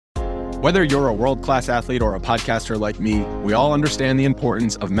Whether you're a world-class athlete or a podcaster like me, we all understand the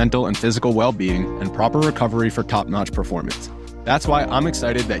importance of mental and physical well-being and proper recovery for top-notch performance. That's why I'm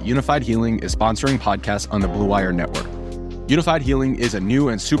excited that Unified Healing is sponsoring podcasts on the Blue Wire Network. Unified Healing is a new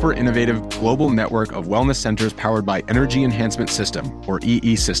and super innovative global network of wellness centers powered by Energy Enhancement System, or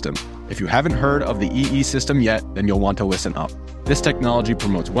EE System. If you haven't heard of the EE System yet, then you'll want to listen up. This technology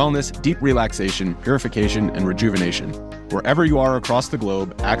promotes wellness, deep relaxation, purification, and rejuvenation. Wherever you are across the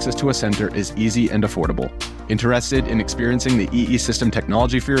globe, access to a center is easy and affordable. Interested in experiencing the EE System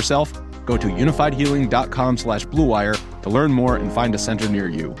technology for yourself? Go to unifiedhealing.com/bluewire to learn more and find a center near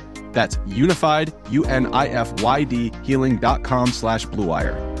you. That's unified, UNIFYD,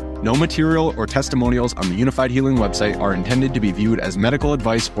 healing.com/bluewire. No material or testimonials on the Unified Healing website are intended to be viewed as medical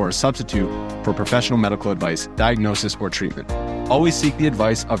advice or a substitute for professional medical advice, diagnosis, or treatment. Always seek the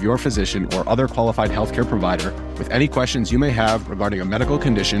advice of your physician or other qualified healthcare provider with any questions you may have regarding a medical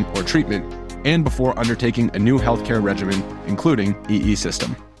condition or treatment and before undertaking a new healthcare regimen, including EE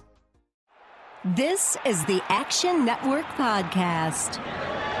System. This is the Action Network Podcast.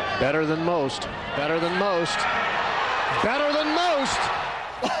 Better than most. Better than most. Better than most.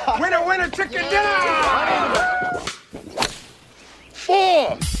 Winner, winner, chicken dinner!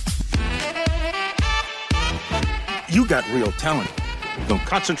 4. You got real talent. Don't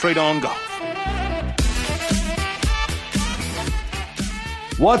concentrate on golf.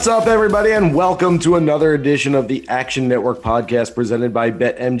 What's up, everybody, and welcome to another edition of the Action Network Podcast presented by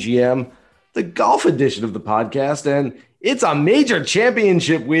BetMGM, the golf edition of the podcast. And it's a major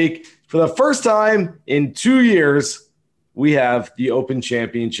championship week. For the first time in 2 years, we have the Open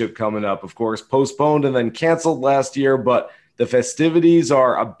Championship coming up. Of course, postponed and then canceled last year, but the festivities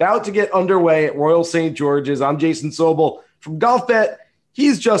are about to get underway at Royal St. George's. I'm Jason Sobel from GolfBet.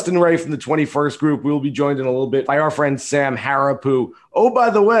 He's Justin Ray from the 21st Group. We'll be joined in a little bit by our friend Sam Harrop, who, oh, by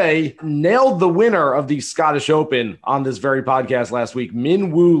the way, nailed the winner of the Scottish Open on this very podcast last week,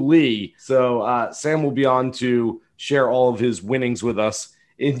 Min Woo Lee. So Sam will be on to share all of his winnings with us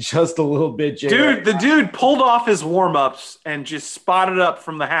in just a little bit. Dude, the dude pulled off his warm-ups and just spotted up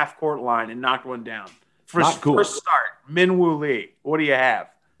from the half-court line and knocked one down. First start, Min Woo Lee. What do you have?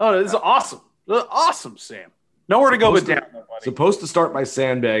 Oh, this is awesome. Awesome, Sam. Nowhere to go but down, buddy. Supposed to start by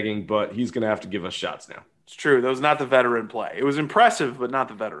sandbagging, but he's going to have to give us shots now. It's true. That was not the veteran play. It was impressive, but not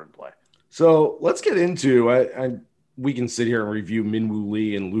the veteran play. So let's get into we can sit here and review Min Woo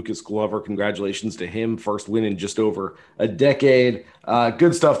Lee and Lucas Glover. Congratulations to him. First win in just over a decade.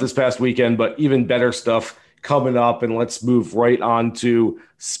 Good stuff this past weekend, but even better stuff coming up. And let's move right on to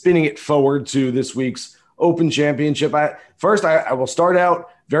spinning it forward to this week's Open Championship. I will start out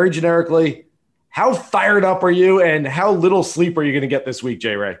very generically. How fired up are you, and how little sleep are you going to get this week,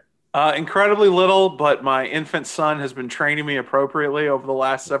 Jay Ray? Incredibly little, but my infant son has been training me appropriately over the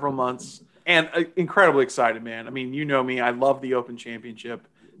last several months. And incredibly excited, man. I mean, you know me. I love the Open Championship.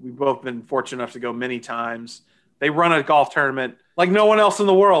 We've both been fortunate enough to go many times. They run a golf tournament like no one else in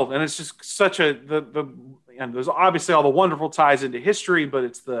the world, and it's just such and there's obviously all the wonderful ties into history, but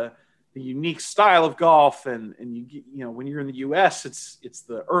it's the unique style of golf, and you know when you're in the U.S., it's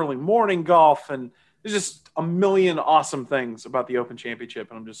the early morning golf, and there's just a million awesome things about the Open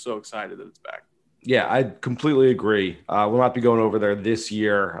Championship, and I'm just so excited that it's back. Yeah, I completely agree. We'll not be going over there this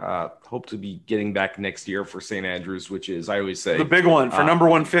year. Hope to be getting back next year for St. Andrews, which is, I always say, the big one for number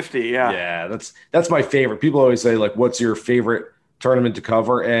 150. Yeah. Yeah, that's my favorite. People always say, like, what's your favorite tournament to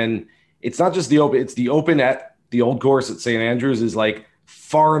cover? And it's not just the Open. It's the Open at the Old Course at St. Andrews is like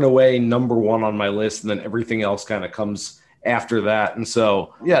far and away number one on my list. And then everything else kind of comes after that. And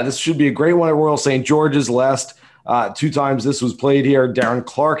so, yeah, this should be a great one at Royal St. George's. Last 2 times this was played here. Darren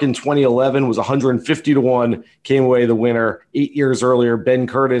Clarke in 2011 was 150-1, came away the winner. 8 years earlier, Ben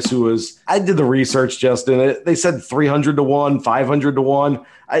Curtis, I did the research, Justin. They said 300-1, 500-1.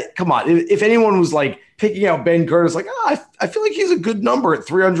 Come on. If anyone was like picking out Ben Curtis, like, I feel like he's a good number at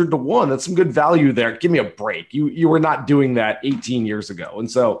 300-1. That's some good value there. Give me a break. You were not doing that 18 years ago. And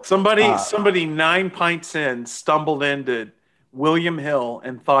so somebody 9 pints in stumbled into William Hill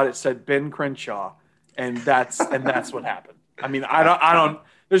and thought it said Ben Crenshaw. And that's what happened. I mean, I don't.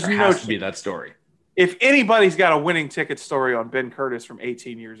 There's there no has to be that story. If anybody's got a winning ticket story on Ben Curtis from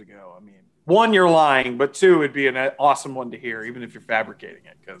 18 years ago, I mean, 1, you're lying, but 2, it'd be an awesome one to hear, even if you're fabricating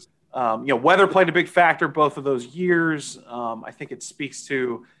it, because weather played a big factor both of those years. I think it speaks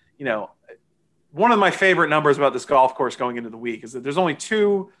to one of my favorite numbers about this golf course going into the week is that there's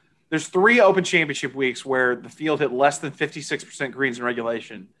 3 Open Championship weeks where the field hit less than 56% greens in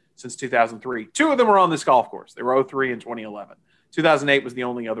regulation since 2003. 2 of them were on this golf course. They were 03 and 2011. 2008 was the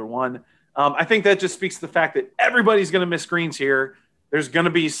only other one. I think that just speaks to the fact that everybody's going to miss greens here. There's going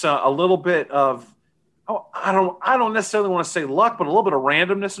to be a little bit of, I don't necessarily want to say luck, but a little bit of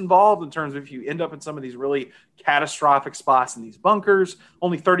randomness involved in terms of if you end up in some of these really catastrophic spots in these bunkers.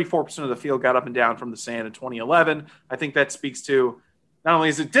 Only 34% of the field got up and down from the sand in 2011. I think that speaks to not only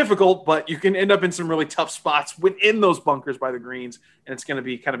is it difficult, but you can end up in some really tough spots within those bunkers by the greens, and it's going to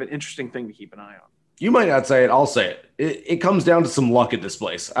be kind of an interesting thing to keep an eye on. You might not say it, I'll say it. It comes down to some luck at this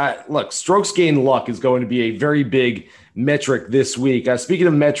place. Look, strokes gained luck is going to be a very big metric this week. Speaking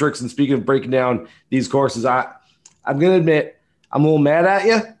of metrics and speaking of breaking down these courses, I'm going to admit I'm a little mad at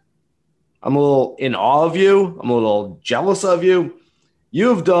you. I'm a little in awe of you. I'm a little jealous of you. You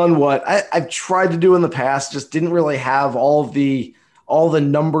have done what I've tried to do in the past, just didn't really have all the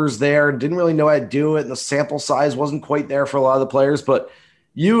numbers there, didn't really know how to do it, and the sample size wasn't quite there for a lot of the players, but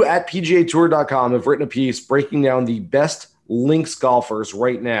you at PGAtour.com have written a piece breaking down the best links golfers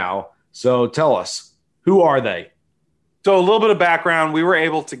right now. So tell us, who are they? So a little bit of background. We were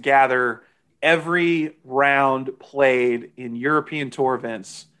able to gather every round played in European Tour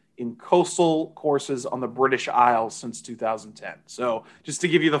events in coastal courses on the British Isles since 2010. So just to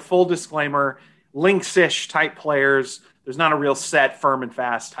give you the full disclaimer, links-ish type players, there's not a real set, firm and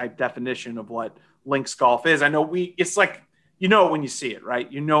fast type definition of what links golf is. I know it's like, you know it when you see it,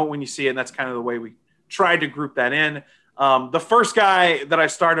 right? You know it when you see it, and that's kind of the way we tried to group that in. The first guy that I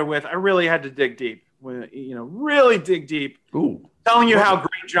started with, I really had to dig deep. Really dig deep. Ooh. Telling you how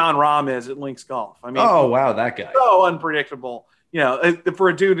great Jon Rahm is at links golf. I mean, oh, wow, that guy. So unpredictable. For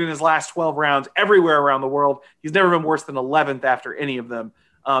a dude in his last 12 rounds everywhere around the world, he's never been worse than 11th after any of them.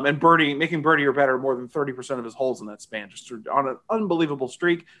 And making birdie or better more than 30% of his holes in that span, just on an unbelievable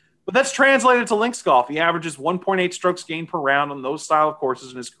streak. But that's translated to links golf. He averages 1.8 strokes gained per round on those style of courses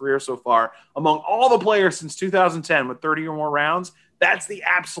in his career so far. Among all the players since 2010 with 30 or more rounds, that's the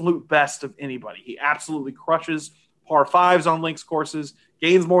absolute best of anybody. He absolutely crushes par fives on links courses,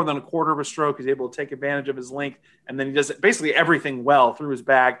 gains more than a quarter of a stroke. He's able to take advantage of his length, and then he does basically everything well through his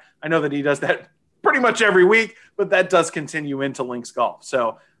bag. I know that he does that pretty much every week, but that does continue into links golf.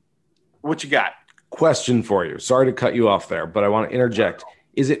 So what you got? Question for you. Sorry to cut you off there, but I want to interject.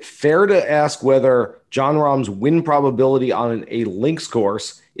 Is it fair to ask whether Jon Rahm's win probability on a links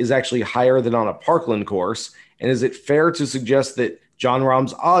course is actually higher than on a Parkland course? And is it fair to suggest that Jon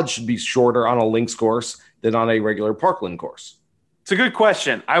Rahm's odds should be shorter on a links course than on a regular Parkland course? It's a good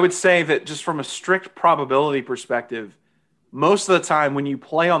question. I would say that just from a strict probability perspective, most of the time when you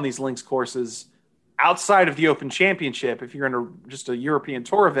play on these links courses outside of the Open Championship, if you're in just a European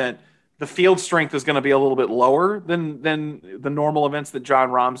Tour event, the field strength is going to be a little bit lower than the normal events that Jon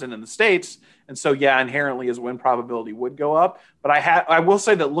Rahm's in the States. And so, yeah, inherently his win probability would go up. But I will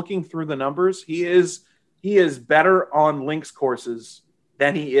say that looking through the numbers, he is better on links courses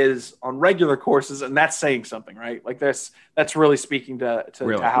than he is on regular courses. And that's saying something, right? Like that's really speaking to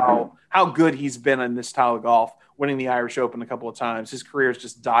how good he's been in this style of golf, winning the Irish Open a couple of times. His career is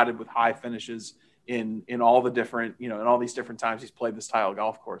just dotted with high finishes in all the different, in all these different times he's played this style of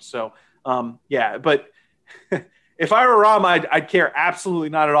golf course. So, but if I were Rahm, I'd care absolutely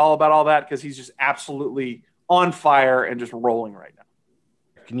not at all about all that because he's just absolutely on fire and just rolling right now.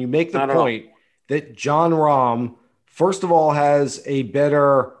 Can you make the point that Jon Rahm, first of all, has a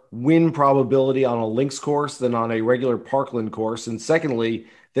better win probability on a links course than on a regular Parkland course? And secondly,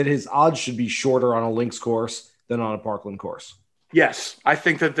 that his odds should be shorter on a links course than on a Parkland course? Yes, I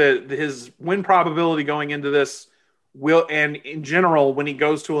think that his win probability going into this and in general, when he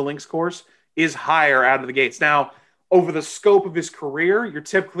goes to a links course, is higher out of the gates. Now, over the scope of his career, you're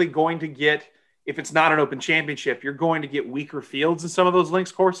typically going to get, if it's not an Open Championship, you're going to get weaker fields in some of those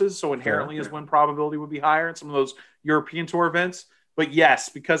links courses. So inherently his win probability would be higher in some of those European Tour events. But yes,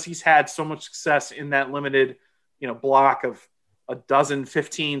 because he's had so much success in that limited, block of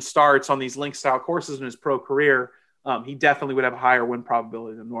 15 starts on these links style courses in his pro career, he definitely would have a higher win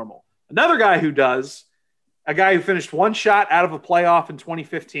probability than normal. Another guy who does, a guy who finished one shot out of a playoff in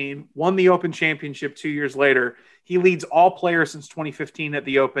 2015, won the Open Championship 2 years later. He leads all players since 2015 at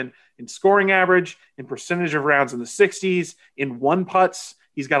the Open in scoring average, in percentage of rounds in the 60s, in one putts.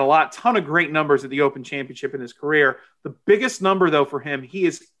 He's got a ton of great numbers at the Open Championship in his career. The biggest number, though, for him, he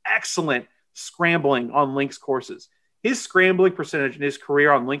is excellent scrambling on links courses. His scrambling percentage in his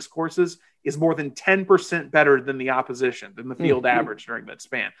career on links courses is more than 10% better than the opposition, than the field average during that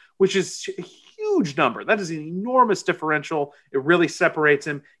span, which is a huge number. That is an enormous differential. It really separates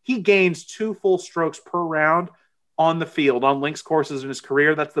him. He gains 2 full strokes per round on the field on links courses in his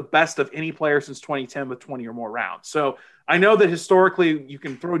career. That's the best of any player since 2010 with 20 or more rounds. So I know that historically you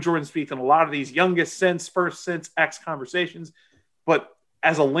can throw Jordan Spieth in a lot of these youngest since, first since X conversations, but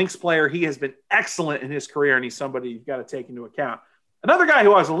as a links player, he has been excellent in his career, and he's somebody you've got to take into account. Another guy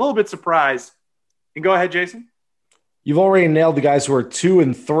who I was a little bit surprised, and go ahead, Jason. You've already nailed the guys who are 2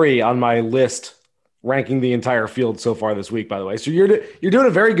 and 3 on my list, ranking the entire field so far this week, by the way. So you're doing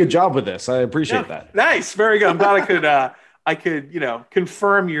a very good job with this. I appreciate that. Nice. Very good. I'm glad I could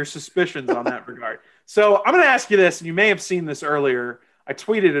confirm your suspicions on that regard. So I'm going to ask you this, and you may have seen this earlier. I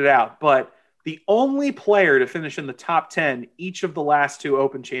tweeted it out, but the only player to finish in the top 10 each of the last 2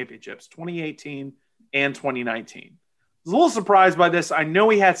 Open Championships, 2018 and 2019. I was a little surprised by this. I know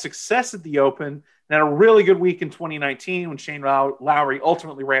he had success at the Open and had a really good week in 2019 when Shane Lowry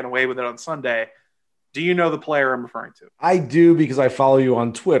ultimately ran away with it on Sunday. Do you know the player I'm referring to? I do, because I follow you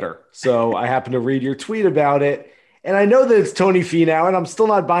on Twitter. So I happen to read your tweet about it. And I know that it's Tony Finau, and I'm still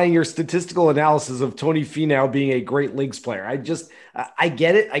not buying your statistical analysis of Tony Finau being a great links player. I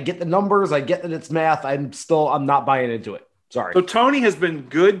get it. I get the numbers. I get that it's math. I'm not buying into it. Sorry. So Tony has been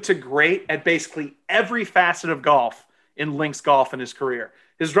good to great at basically every facet of golf in links golf in his career.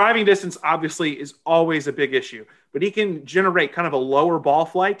 His driving distance obviously is always a big issue, but he can generate kind of a lower ball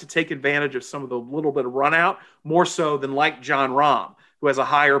flight to take advantage of some of the little bit of run out, more so than like Jon Rahm, who has a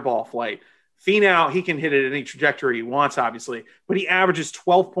higher ball flight. Finau, he can hit it any trajectory he wants, obviously, but he averages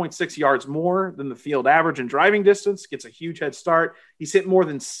 12.6 yards more than the field average in driving distance, gets a huge head start. He's hit more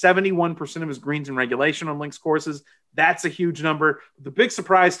than 71% of his greens in regulation on links courses. That's a huge number. The big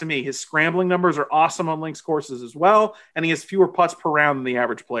surprise to me, his scrambling numbers are awesome on links courses as well, and he has fewer putts per round than the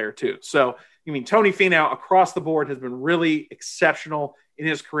average player too. So, Tony Finau across the board has been really exceptional in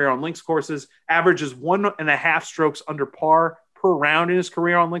his career on links courses, averages 1.5 strokes under par per round in his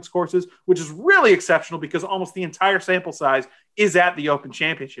career on links courses, which is really exceptional because almost the entire sample size is at the Open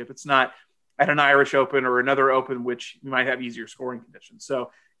Championship. It's not at an Irish Open or another Open, which you might have easier scoring conditions.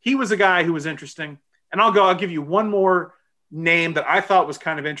 So he was a guy who was interesting. And I'll give you one more name that I thought was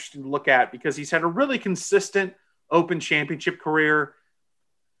kind of interesting to look at because he's had a really consistent Open Championship career.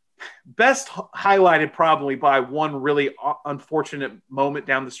 Best highlighted probably by one really unfortunate moment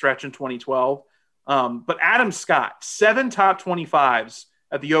down the stretch in 2012. But Adam Scott, 7 top 25s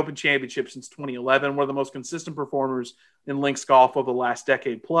at the Open Championship since 2011, one of the most consistent performers in links golf over the last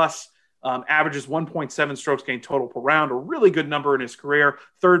decade plus. Averages 1.7 strokes gained total per round, a really good number in his career,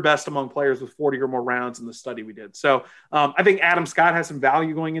 third best among players with 40 or more rounds in the study we did. So I think Adam Scott has some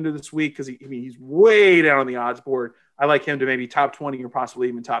value going into this week because he's way down on the odds board. I like him to maybe top 20 or possibly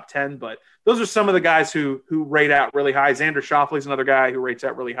even top 10, but those are some of the guys who rate out really high. Xander Schauffele's another guy who rates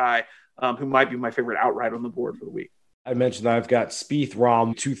out really high, who might be my favorite outright on the board for the week. I mentioned that I've got Spieth,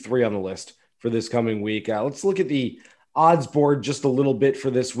 Rahm, 2-3 on the list for this coming week. Let's look at the odds board just a little bit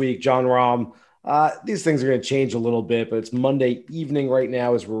for this week. Jon Rahm, these things are going to change a little bit, but it's Monday evening right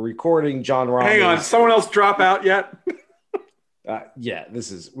now as we're recording. Jon Rahm. Hang on, someone else drop out yet? Yeah,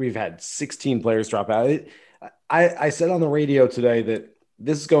 we've had 16 players drop out. I said on the radio today that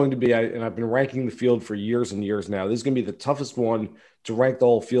this is going to be, and I've been ranking the field for years and years now, this is going to be the toughest one to rank the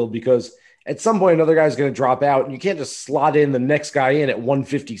whole field because at some point another guy's going to drop out and you can't just slot in the next guy in at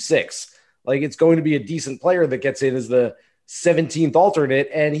 156. Like it's going to be a decent player that gets in as the 17th alternate,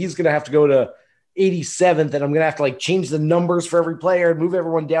 and he's going to have to go to 87th, and I'm going to have to change the numbers for every player and move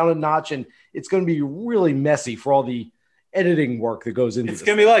everyone down a notch, and it's going to be really messy for all the editing work that goes into it's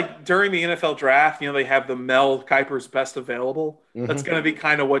going to be like during the NFL draft, they have the Mel Kiper's best available. Mm-hmm. That's going to be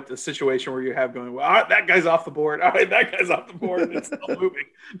kind of what the situation where you have going, well, all right, that guy's off the board. All right, that guy's off the board. And it's still moving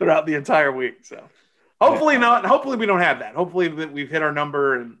throughout the entire week. So hopefully not. Hopefully we don't have that. Hopefully that we've hit our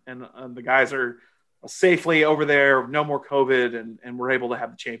number and the guys are safely over there, no more COVID, and we're able to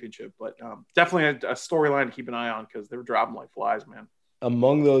have the championship. But definitely a storyline to keep an eye on because they're dropping like flies, man.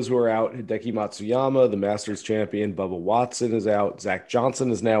 Among those who are out, Hideki Matsuyama, the Masters champion, Bubba Watson is out. Zach Johnson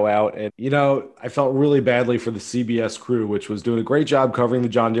is now out. And, I felt really badly for the CBS crew, which was doing a great job covering the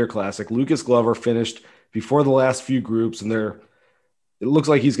John Deere Classic. Lucas Glover finished before the last few groups, and it looks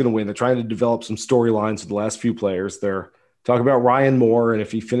like he's going to win. They're trying to develop some storylines for the last few players. They're talking about Ryan Moore, and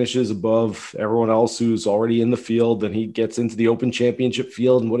if he finishes above everyone else who's already in the field, then he gets into the Open Championship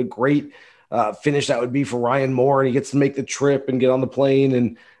field. And what a great finish that would be for Ryan Moore, and he gets to make the trip and get on the plane.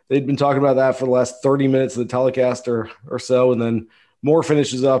 And they'd been talking about that for the last 30 minutes of the telecast or so. And then Moore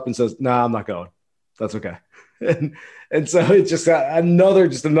finishes up and says, "Nah, I'm not going. That's okay." And so it's just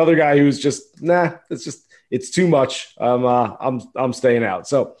another guy who's just, it's too much. I'm staying out.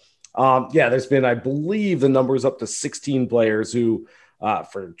 So there's been, I believe the number is up to 16 players who,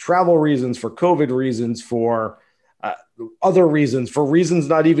 for travel reasons, for COVID reasons, for other reasons, for reasons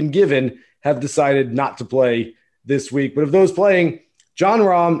not even given, have decided not to play this week. But of those playing, Jon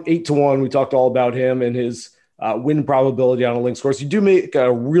Rahm, 8-1. We talked all about him and his win probability on a links course. You do make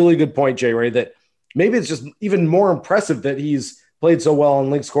a really good point, Jay Ray, that maybe it's just even more impressive that he's played so well on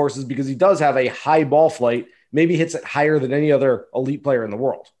links courses because he does have a high ball flight, maybe hits it higher than any other elite player in the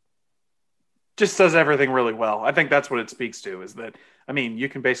world. Just does everything really well. I think that's what it speaks to, is that, I mean, you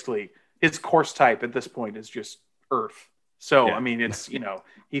can basically, his course type at this point is just earth. So, yeah. I mean, it's,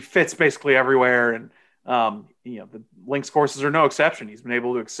 he fits basically everywhere. And, the links courses are no exception. He's been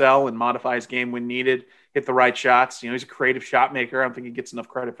able to excel and modify his game when needed, hit the right shots. He's a creative shot maker. I don't think he gets enough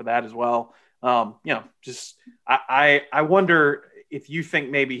credit for that as well. I wonder if you think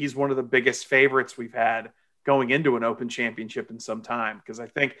maybe he's one of the biggest favorites we've had going into an Open Championship in some time. Because I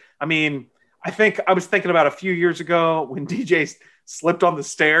think I was thinking about a few years ago when DJ slipped on the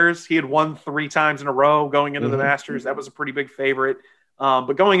stairs. He had won 3 times in a row going into the Masters. That was a pretty big favorite.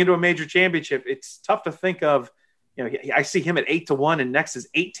 But going into a major championship, it's tough to think of. I see him at 8-1 and next is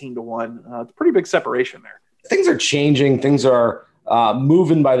 18-1. It's a pretty big separation there. Things are changing. Things are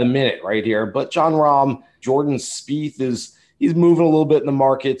moving by the minute right here. But Jon Rahm, Jordan Spieth he's moving a little bit in the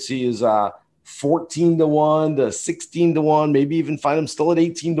markets. He is 14-1 to 16-1, maybe even find him still at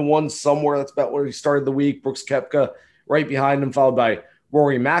 18-1 somewhere. That's about where he started the week. Brooks Koepka right behind him, followed by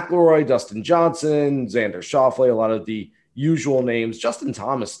Rory McIlroy, Dustin Johnson, Xander Schauffele, a lot of the usual names. Justin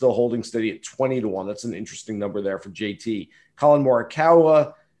Thomas still holding steady at 20-1. That's an interesting number there for JT. Colin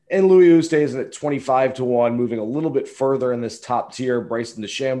Morikawa and Louis Oosthuizen at 25-1, moving a little bit further in this top tier. Bryson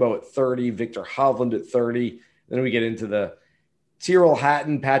DeChambeau at 30, Victor Hovland at 30. Then we get into the Tyrrell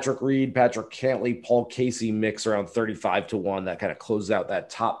Hatton, Patrick Reed, Patrick Cantlay, Paul Casey mix around 35-1. That kind of closes out that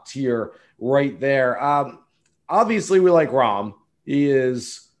top tier right there. Obviously, we like Rahm. He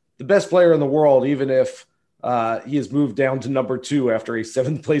is the best player in the world, even if he has moved down to number 2 after a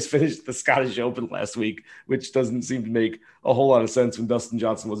 7th place finish at the Scottish Open last week, which doesn't seem to make a whole lot of sense when Dustin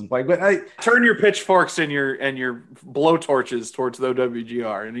Johnson wasn't playing. But turn your pitchforks and your blowtorches towards the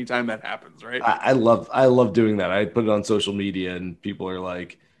OWGR anytime that happens, right? I love doing that. I put it on social media and people are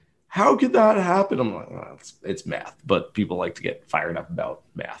like, how could that happen? I'm like, well, it's math, but people like to get fired up about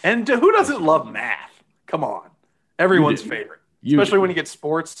math. And who doesn't love math? Come on. Everyone's favorite, especially when you get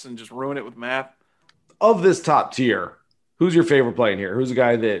sports and just ruin it with math. Of this top tier, who's your favorite play in here? Who's a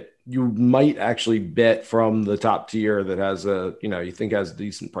guy that you might actually bet from the top tier that has you think has a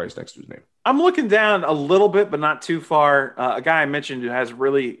decent price next to his name? I'm looking down a little bit, but not too far. A guy I mentioned who has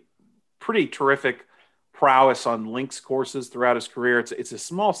really pretty terrific prowess on links courses throughout his career. It's a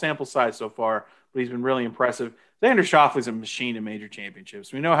small sample size so far, but he's been really impressive. Xander Schauffele's a machine in major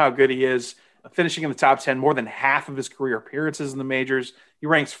championships. We know how good he is, finishing in the top 10 more than half of his career appearances in the majors. He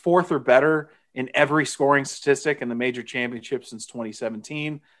ranks 4th or better in every scoring statistic in the major championship since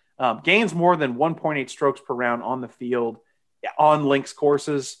 2017. Gains more than 1.8 strokes per round on the field on links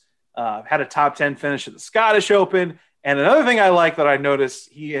courses. Had a top 10 finish at the Scottish Open. And another thing I like that I noticed,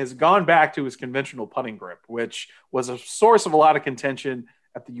 he has gone back to his conventional putting grip, which was a source of a lot of contention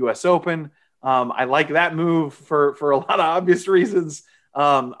at the U.S. Open. I like that move for a lot of obvious reasons.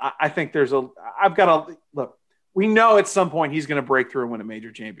 I think look, we know at some point he's going to break through and win a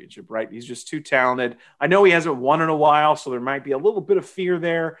major championship, right? He's just too talented. I know he hasn't won in a while, so there might be a little bit of fear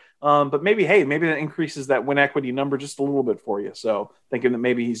there. But maybe that increases that win equity number just a little bit for you. So thinking that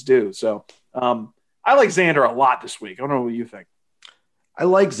maybe he's due. So I like Xander a lot this week. I don't know what you think. I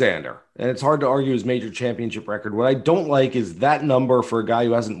like Xander, and it's hard to argue his major championship record. What I don't like is that number for a guy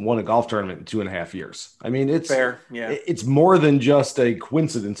who hasn't won a golf tournament in 2.5 years. I mean, it's fair. Yeah. It's more than just a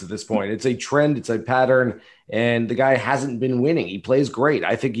coincidence at this point. It's a trend. It's a pattern, and the guy hasn't been winning. He plays great.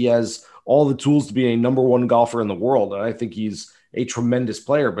 I think he has all the tools to be a number 1 golfer in the world, and I think he's a tremendous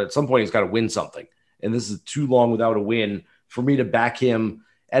player, but at some point he's got to win something, and this is too long without a win for me to back him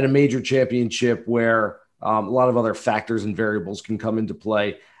at a major championship where a lot of other factors and variables can come into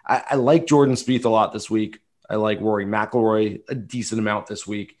play. I like Jordan Spieth a lot this week. I like Rory McIlroy a decent amount this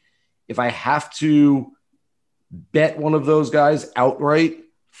week. If I have to bet one of those guys outright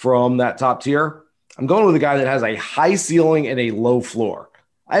from that top tier, I'm going with a guy that has a high ceiling and a low floor.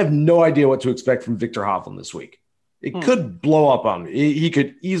 I have no idea what to expect from Victor Hovland this week. It could blow up on me. He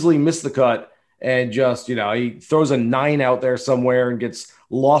could easily miss the cut and just, he throws a 9 out there somewhere and gets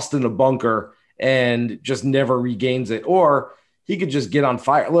lost in a bunker and just never regains it. Or he could just get on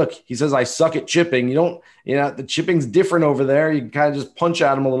fire. Look, he says, I suck at chipping. The chipping's different over there. You can kind of just punch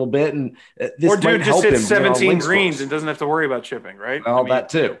at him a little bit. And this or dude just hits 17 greens course. And doesn't have to worry about chipping, right? Well, that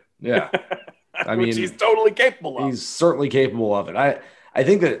too. Yeah. Which he's totally capable of. He's certainly capable of it. I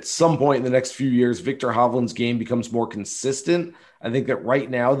think that at some point in the next few years, Victor Hovland's game becomes more consistent. I think that right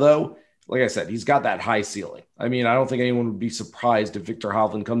now, though, like I said, he's got that high ceiling. I mean, I don't think anyone would be surprised if Victor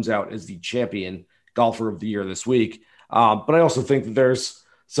Hovland comes out as the champion golfer of the year this week. But I also think that there's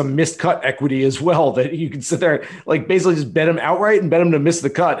some missed cut equity as well that you can sit there, like basically just bet him outright and bet him to miss the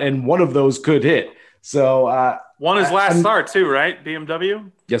cut. And one of those could hit. So won his last start too, right? BMW.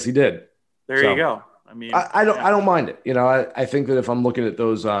 Yes, he did. There you go. I mean, I don't mind it. You know, I think that if I'm looking at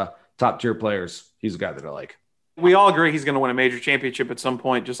those top tier players, he's a guy that I like. We all agree he's going to win a major championship at some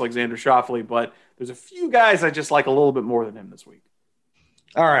point, just like Xander Schauffele, but there's a few guys I just like a little bit more than him this week.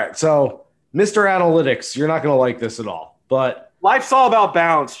 All right. So, Mr. Analytics, you're not going to like this at all, but life's all about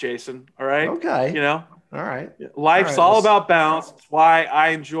balance, Jason. All right. Okay. You know, all right. Life's all about balance. It's why I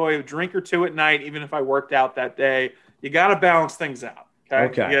enjoy a drink or two at night, even if I worked out that day. You got to balance things out.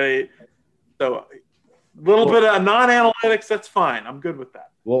 Okay. So a little bit of non-analytics, that's fine. I'm good with that.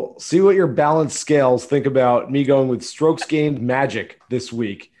 Well, see what your balance scales think about me going with strokes gained magic this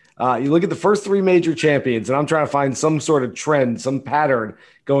week. You look at the first three major champions, and I'm trying to find some sort of trend, some pattern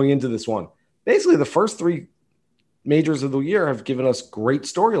going into this one. Basically, the first three majors of the year have given us great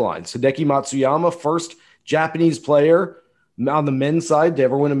storylines. Hideki Matsuyama, first Japanese player on the men's side to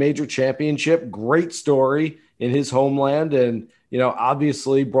ever win a major championship. Great story in his homeland, and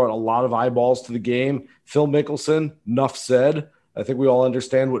obviously brought a lot of eyeballs to the game. Phil Mickelson, enough said. I think we all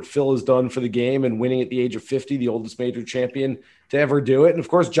understand what Phil has done for the game and winning at the age of 50, the oldest major champion to ever do it. And of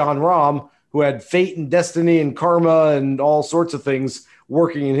course, Jon Rahm, who had fate and destiny and karma and all sorts of things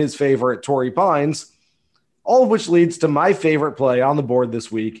working in his favor at Torrey Pines, all of which leads to my favorite play on the board this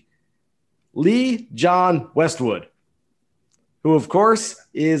week, Lee John Westwood, who of course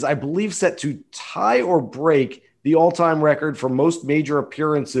is, I believe, set to tie or break the all-time record for most major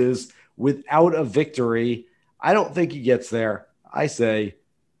appearances without a victory. I don't think he gets there. I say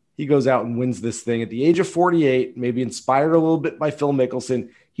he goes out and wins this thing at the age of 48, maybe inspired a little bit by Phil Mickelson.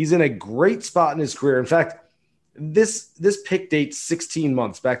 He's in a great spot in his career. In fact, this pick dates 16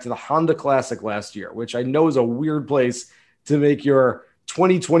 months back to the Honda Classic last year, which I know is a weird place to make your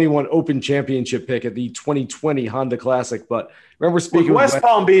 2021 Open Championship pick at the 2020 Honda Classic. But remember speaking West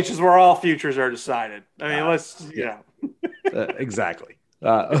Palm Beach is where all futures are decided. I mean, exactly.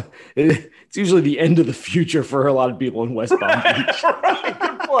 It's usually the end of the future for a lot of people in West Palm Beach. Right,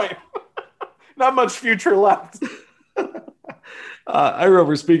 good point. Not much future left. I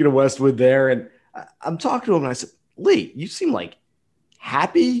remember speaking to Westwood there, and I'm talking to him, and I said, Lee, you seem like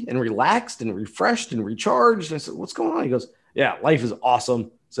happy and relaxed and refreshed and recharged. And I said, what's going on? He goes, yeah, life is awesome. I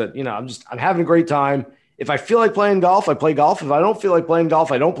said, I'm having a great time. If I feel like playing golf, I play golf. If I don't feel like playing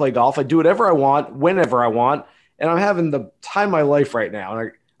golf, I don't play golf. I do whatever I want, whenever I want. And I'm having the time of my life right now.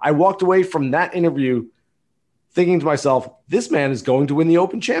 And I walked away from that interview thinking to myself, this man is going to win the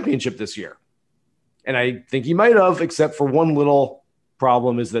Open Championship this year. And I think he might have, except for one little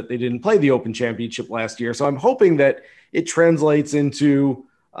problem is that they didn't play the Open Championship last year. So I'm hoping that it translates into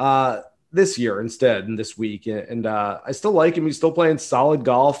this year instead and this week. And I still like him. He's still playing solid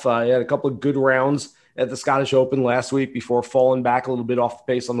golf. He had a couple of good rounds at the Scottish Open last week before falling back a little bit off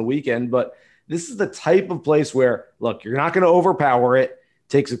the pace on the weekend. But this is the type of place where, look, you're not going to overpower it. It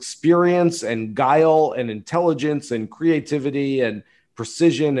takes experience and guile and intelligence and creativity and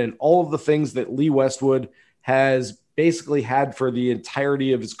precision and all of the things that Lee Westwood has basically had for the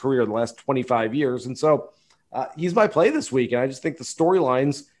entirety of his career, the last 25 years. And so he's my play this week. And I just think the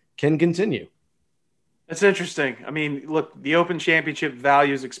storylines can continue. That's interesting. I mean, look, the Open Championship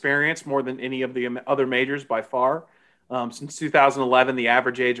values experience more than any of the other majors by far. Since 2011, the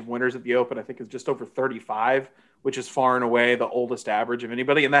average age of winners at the Open, I think, is just over 35, which is far and away the oldest average of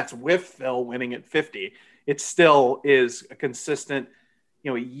anybody. And that's with Phil winning at 50. It still is a consistent,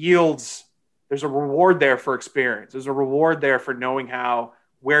 it yields. There's a reward there for experience. There's a reward there for knowing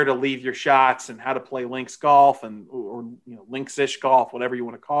where to leave your shots and how to play links golf or links-ish golf, whatever you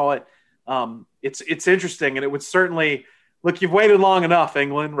want to call it. It's interesting. And it would certainly, look, you've waited long enough,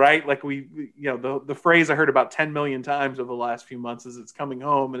 England, right? Like the phrase I heard about 10 million times over the last few months is it's coming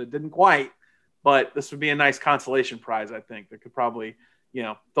home, and it didn't quite, but this would be a nice consolation prize. I think that could probably,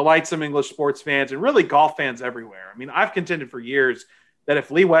 delight some English sports fans and really golf fans everywhere. I mean, I've contended for years that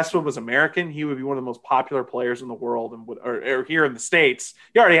if Lee Westwood was American, he would be one of the most popular players in the world or here in the States.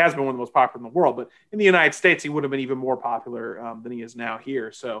 He already has been one of the most popular in the world, but in the United States, he would have been even more popular than he is now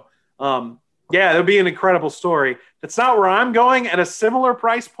here. So, yeah, it'll be an incredible story. That's not where I'm going. At a similar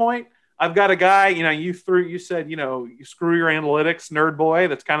price point, I've got a guy, you said, you screw your analytics, nerd boy.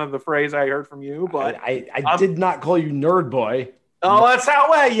 That's kind of the phrase I heard from you. But I did not call you nerd boy. Oh, that's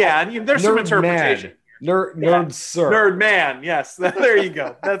how, yeah. There's some interpretation. Nerd sir. Nerd man. Yes. There you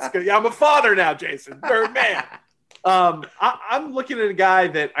go. That's good. Yeah, I'm a father now, Jason. Nerd man. I'm looking at a guy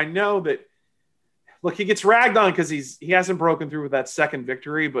that I know that, look, he gets ragged on because he hasn't broken through with that second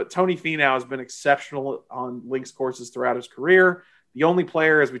victory, but Tony Finau has been exceptional on links courses throughout his career. The only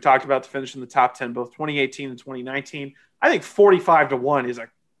player, as we talked about, to finish in the top 10, both 2018 and 2019. I think 45-1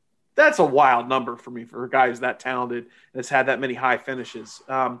 that's a wild number for me for a guy who's that talented and has had that many high finishes.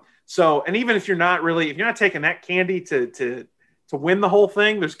 And even if you're not taking that candy to win the whole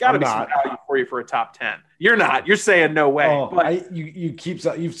thing, there's got to be some value for you for a top 10. You're saying no way. Oh, but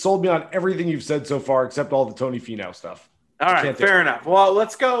you've sold me on everything you've said so far, except all the Tony Finau stuff. All right, fair enough. Well,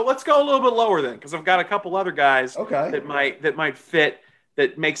 let's go a little bit lower then, because I've got a couple other guys that might fit,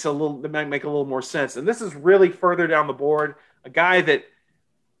 that might make a little more sense. And this is really further down the board. A guy that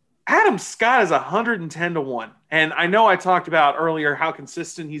Adam Scott is 110-1. And I know I talked about earlier how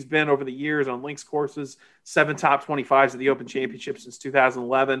consistent he's been over the years on links courses, 7 top 25s at the Open Championship since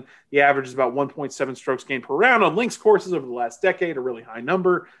 2011. The average is about 1.7 strokes gained per round on links courses over the last decade, a really high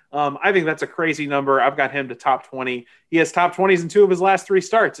number. I think that's a crazy number. I've got him to top 20. He has top 20s in 2 of his last 3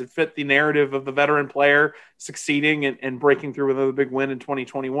 starts. It fit the narrative of the veteran player succeeding and breaking through with another big win in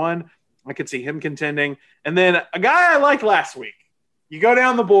 2021. I could see him contending. And then a guy I liked last week. You go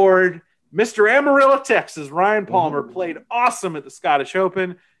down the board, Mr. Amarillo, Texas, Ryan Palmer played awesome at the Scottish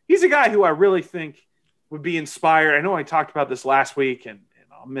Open. He's a guy who I really think would be inspired. I know I talked about this last week, and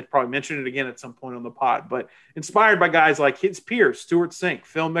I'll probably mention it again at some point on the pod, but inspired by guys like his peers, Stuart Sink,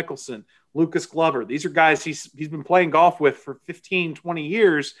 Phil Mickelson, Lucas Glover. These are guys he's been playing golf with for 15, 20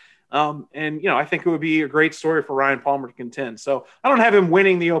 years. I think it would be a great story for Ryan Palmer to contend. So I don't have him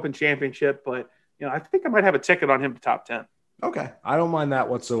winning the Open Championship, but I think I might have a ticket on him to top 10. Okay. I don't mind that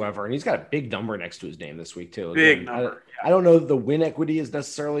whatsoever. And he's got a big number next to his name this week, too. Big number. I don't know that the win equity is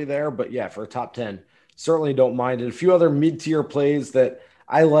necessarily there, but yeah, for a top 10, certainly don't mind it. A few other mid-tier plays that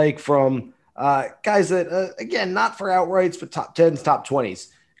I like from guys that, again, not for outrights, but top 10s, top 20s.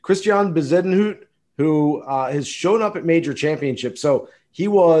 Christian Bezuidenhout, who has shown up at major championships. So he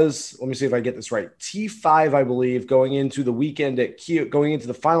was, let me see if I get this right, T5, I believe, going into the weekend at Kiowa, going into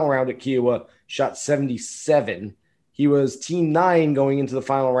the final round at Kiowa, shot 77. He was T9 going into the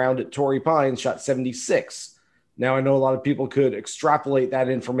final round at Torrey Pines, shot 76. Now, I know a lot of people could extrapolate that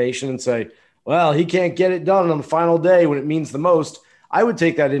information and say, well, he can't get it done on the final day when it means the most. I would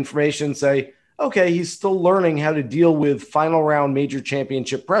take that information and say, okay, he's still learning how to deal with final round major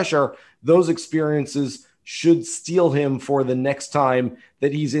championship pressure. Those experiences should steel him for the next time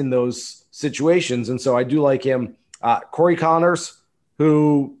that he's in those situations. And so I do like him. Corey Connors,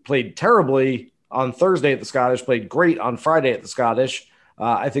 who played terribly on Thursday at the Scottish, played great on Friday at the Scottish.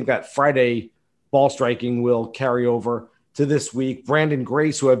 I think that Friday ball striking will carry over to this week. Brandon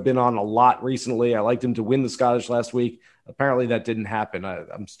Grace, who I've been on a lot recently, I liked him to win the Scottish last week. Apparently that didn't happen.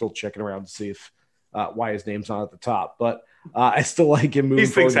 I'm still checking around to see if why his name's not at the top, but I still like him moving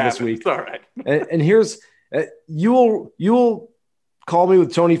forward this week. It's all right. and here's you will call me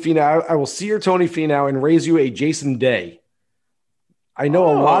with Tony Finau. I will see your Tony Finau and raise you a Jason Day. I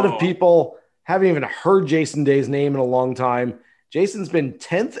know a lot of people haven't even heard Jason Day's name in a long time. Jason's been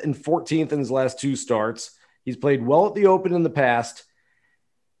 10th and 14th in his last 2 starts. He's played well at the Open in the past.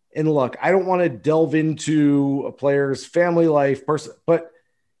 And look, I don't want to delve into a player's family life, but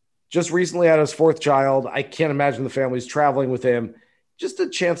just recently had his 4th child. I can't imagine the family's traveling with him. Just a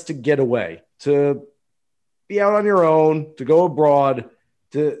chance to get away, to be out on your own, to go abroad,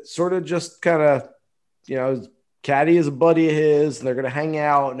 to sort of just kind of, Caddy is a buddy of his, and they're going to hang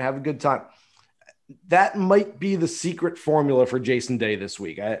out and have a good time. That might be the secret formula for Jason Day this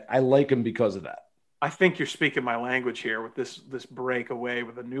week. I like him because of that. I think you're speaking my language here with this break away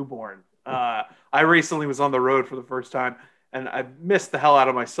with a newborn. I recently was on the road for the first time, and I missed the hell out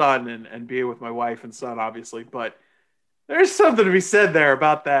of my son and being with my wife and son, obviously. But there's something to be said there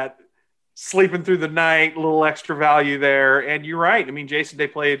about that sleeping through the night, a little extra value there. And you're right. I mean, Jason Day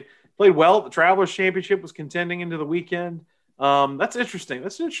played well at the Travelers Championship, was contending into the weekend. That's interesting.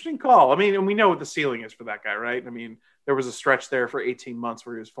 That's an interesting call. I mean, and we know what the ceiling is for that guy, right? I mean, there was a stretch there for 18 months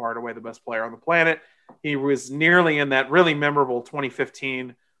where he was far and away the best player on the planet. He was nearly in that really memorable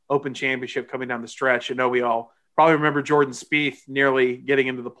 2015 Open Championship coming down the stretch. I know we all probably remember Jordan Spieth nearly getting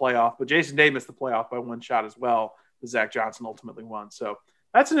into the playoff, but Jason Day missed the playoff by 1 shot as well. Zach Johnson ultimately won. So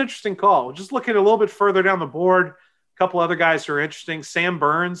that's an interesting call. Just looking a little bit further down the board, a couple other guys who are interesting. Sam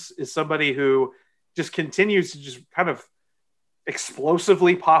Burns is somebody who just continues to just kind of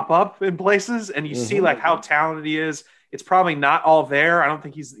explosively pop up in places, and you see like how talented he is. It's probably not all there. I don't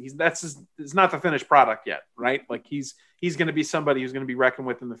think it's not the finished product yet, right? Like he's going to be somebody who's going to be reckoned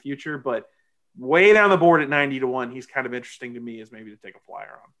with in the future, but way down the board at 90-1, he's kind of interesting to me as maybe to take a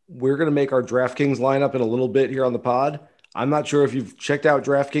flyer on. We're going to make our DraftKings lineup in a little bit here on the pod. I'm not sure if you've checked out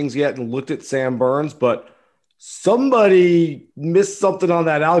DraftKings yet and looked at Sam Burns, but somebody missed something on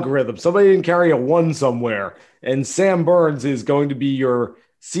that algorithm. Somebody didn't carry a 1 somewhere. And Sam Burns is going to be your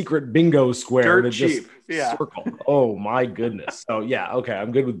secret bingo square Dirt to cheap. just circle. Oh, my goodness. So, yeah, okay,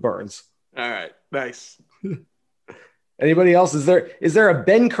 I'm good with Burns. All right, nice. Anybody else? Is there a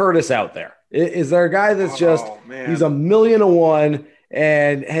Ben Curtis out there? Is there a guy that's he's $1,000,000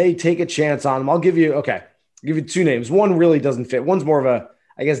 and, hey, take a chance on him? I'll give you 2 names. One really doesn't fit. One's more of a,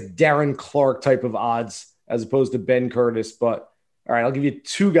 I guess, Darren Clark type of odds as opposed to Ben Curtis. But all right, I'll give you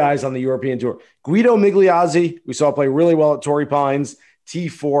 2 guys on the European Tour. Guido Migliozzi, we saw play really well at Torrey Pines,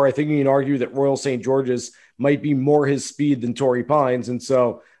 T4. I think you can argue that Royal St. George's might be more his speed than Torrey Pines. And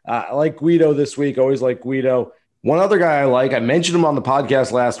so I like Guido this week. Always like Guido. One other guy I like, I mentioned him on the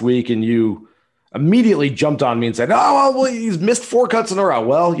podcast last week, and you immediately jumped on me and said, oh, well, he's missed 4 cuts in a row.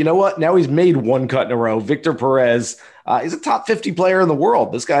 Well, you know what? Now he's made 1 cut in a row. Victor Perez. He's a top 50 player in the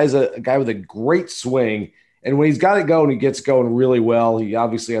world. This guy's a guy with a great swing. And when he's got it going, he gets going really well. He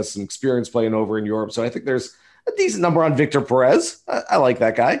obviously has some experience playing over in Europe. So I think there's a decent number on Victor Perez. I like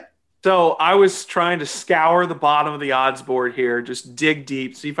that guy. So I was trying to scour the bottom of the odds board here, just dig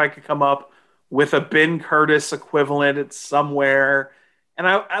deep, see if I could come up with a Ben Curtis equivalent at somewhere. And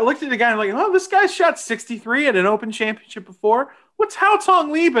I looked at the guy and I'm like, oh, this guy shot 63 at an Open Championship before. What's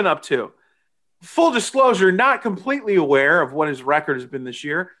Haotong Li been up to? Full disclosure, not completely aware of what his record has been this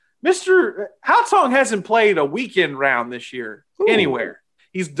year. Mr. Haotong hasn't played a weekend round this year anywhere.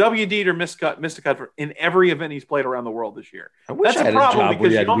 He's WD'd or missed a cut in every event he's played around the world this year. That's a problem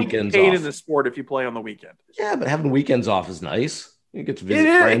because you only get paid in the sport if you play on the weekend. Yeah, but having weekends off is nice. You get to visit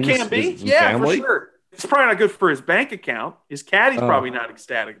friends. It can be. Yeah, family. For sure. It's probably not good for his bank account. His caddy's probably not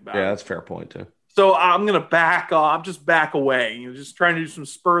ecstatic about it. Yeah, that's a fair point, too. So I'm going to back off. I'm just back away. Just trying to do some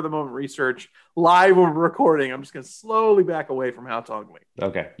spur-of-the-moment research live when we're recording. I'm just going to slowly back away from Haotong Li.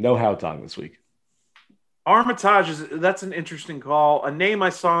 Okay, no Haotong this week. Armitage, that's an interesting call. A name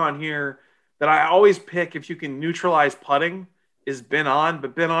I saw on here that I always pick if you can neutralize putting is Ben On,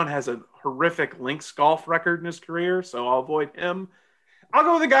 but Ben On has a horrific links golf record in his career, so I'll avoid him. I'll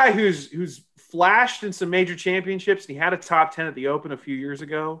go with a guy who's flashed in some major championships, and he had a top 10 at the Open a few years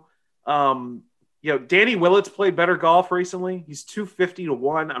ago. Danny Willett's played better golf recently. He's 250 to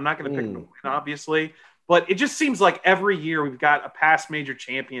 1. I'm not going to pick him to win, obviously, but it just seems like every year we've got a past major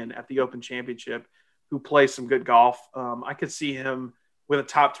champion at the Open Championship who plays some good golf. I could see him with a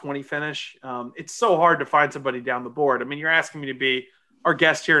top 20 finish. It's so hard to find somebody down the board. I mean, you're asking me to be our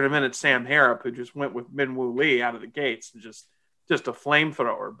guest here in a minute, Sam Harrop, who just went with Minwoo Lee out of the gates and just a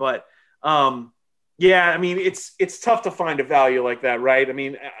flamethrower. But I mean, it's tough to find a value like that, right? I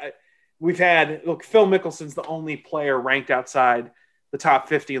mean, Phil Mickelson's the only player ranked outside the top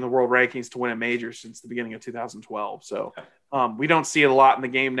 50 in the world rankings to win a major since the beginning of 2012. So we don't see it a lot in the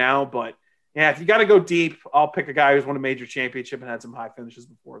game now, but yeah, if you got to go deep, I'll pick a guy who's won a major championship and had some high finishes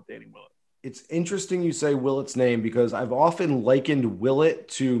before, Danny Willett. It's interesting you say Willett's name because I've often likened Willett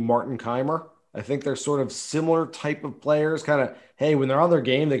to Martin Kaymer. I think they're sort of similar type of players, kind of, hey, when they're on their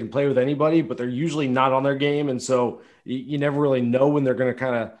game, they can play with anybody, but they're usually not on their game. And so you never really know when they're going to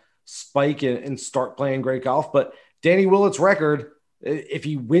kind of spike and start playing great golf. But Danny Willett's record, if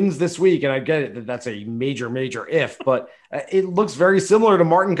he wins this week, and I get it that that's a major, major if, but it looks very similar to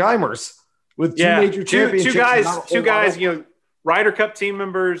Martin Kaymer's. With two major championships. Two guys, Ryder Cup team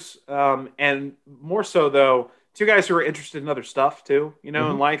members, and more so, though, 2 guys who are interested in other stuff, too,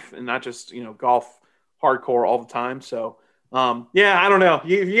 in life, and not just, golf hardcore all the time. So, I don't know.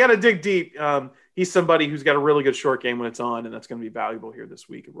 You got to dig deep. He's somebody who's got a really good short game when it's on, and that's going to be valuable here this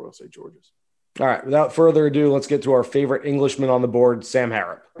week at Royal St. George's. All right, without further ado, let's get to our favorite Englishman on the board, Sam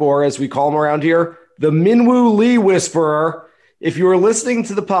Harrop, or as we call him around here, the Minwoo Lee Whisperer. If you were listening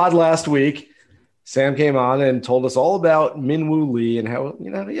to the pod last week, Sam came on and told us all about Minwoo Lee and how,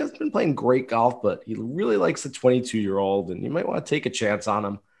 he hasn't been playing great golf, but he really likes the 22-year-old, and you might want to take a chance on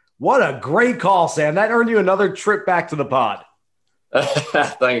him. What a great call, Sam. That earned you another trip back to the pod.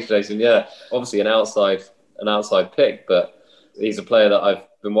 Thanks, Jason. Yeah, obviously an outside pick, but he's a player that I've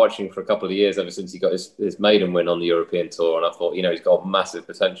been watching for a couple of years ever since he got his maiden win on the European Tour, and I thought he's got massive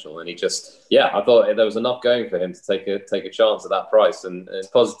potential, and I thought there was enough going for him to take a chance at that price, and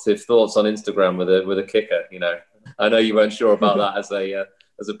positive thoughts on Instagram with a kicker. I know you weren't sure about that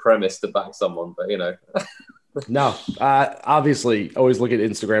as a premise to back someone, but No, obviously always look at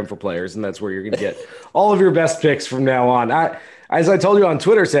Instagram for players, and that's where you're going to get all of your best picks from now on. As I told you on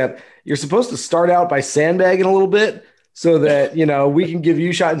Twitter, Sam, you're supposed to start out by sandbagging a little bit, so that, we can give you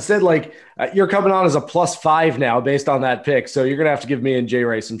a shot. Instead, you're coming on as a +5 now based on that pick. So you're going to have to give me and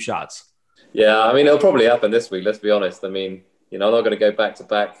J-Ray some shots. Yeah, I mean, it'll probably happen this week. Let's be honest. I mean, I'm not going to go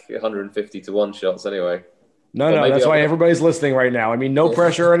back-to-back 150 to 1 shots anyway. No, that's why everybody's listening right now. I mean, no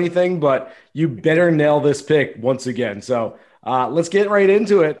pressure or anything, but you better nail this pick once again. So let's get right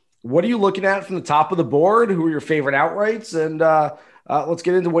into it. What are you looking at from the top of the board? Who are your favorite outrights? And let's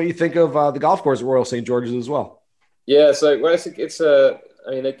get into what you think of the golf course at Royal St. George's as well. Yeah, so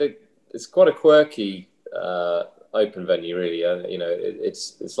it's quite a quirky open venue, really.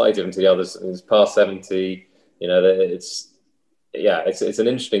 It's slightly different to the others. It's past 70. It's an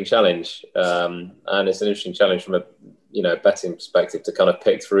interesting challenge, and it's an interesting challenge from a betting perspective to kind of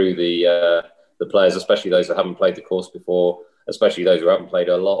pick through the players, especially those who haven't played the course before, especially those who haven't played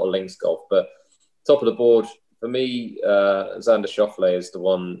a lot of links golf. But top of the board for me, Xander Schauffele is the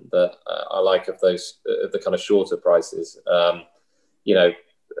one that I like of the kind of shorter prices.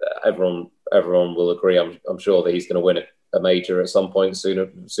 Everyone will agree, I'm sure, that he's going to win a major at some point sooner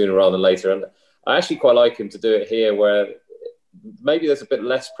rather than later. And I actually quite like him to do it here, where maybe there's a bit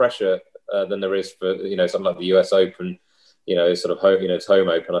less pressure than there is for something like the US Open. It's sort of home, it's home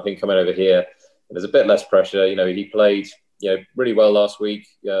open. I think coming over here, there's a bit less pressure. He played really well last week.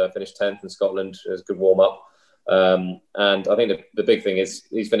 Finished 10th in Scotland. It was a good warm up. And I think the big thing is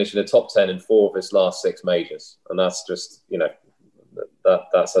he's finished in the top 10 in 4 of his last 6 majors, and that's just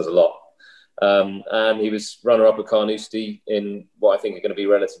that says a lot. And he was runner-up at Carnoustie in what I think are going to be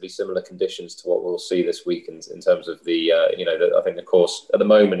relatively similar conditions to what we'll see this week in terms of I think the course at the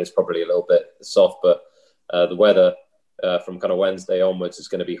moment is probably a little bit soft, but the weather from kind of Wednesday onwards is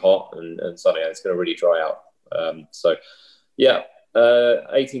going to be hot and sunny, and it's going to really dry out.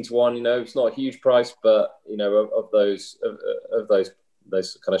 18 to 1, it's not a huge price, but of those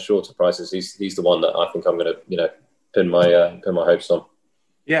kind of shorter prices, he's the one that I think I'm going to pin my hopes on.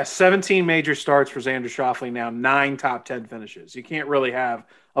 Yeah, 17 major starts for Xander Schauffele now, 9 top 10 finishes. You can't really have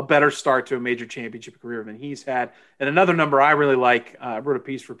a better start to a major championship career than he's had. And another number I really like, I wrote a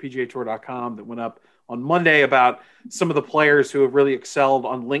piece for PGAtour.com that went up on Monday about some of the players who have really excelled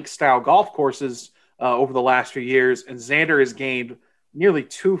on link-style golf courses over the last few years. And Xander has gained nearly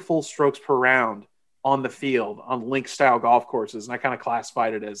 2 full strokes per round on the field on link-style golf courses. And I kind of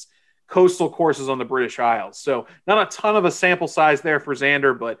classified it as coastal courses on the British Isles. So not a ton of a sample size there for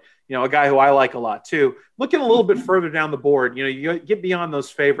Xander, but, a guy who I like a lot too. Looking a little bit further down the board, you get beyond those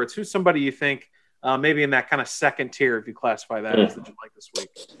favorites. Who's somebody you think maybe in that kind of second tier, if you classify that as, that you like this week?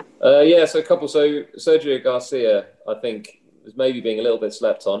 So a couple. So Sergio Garcia, I think, is maybe being a little bit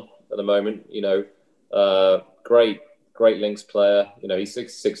slept on at the moment. Great links player. He's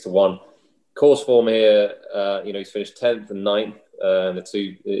 6 to 1. Course form here, he's finished 10th and 9th. And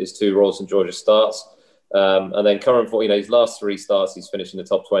his 2 Royal St. George's starts. And then current for, his last 3 starts, he's finished in the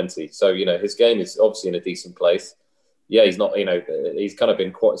top 20. So, his game is obviously in a decent place. Yeah, he's not, he's kind of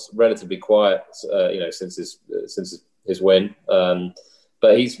been relatively quiet, since his win.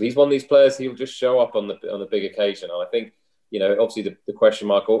 But he's one of these players, he'll just show up on the big occasion. And I think, obviously the question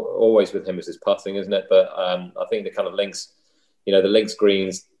mark always with him is his putting, isn't it? But I think the kind of links, the links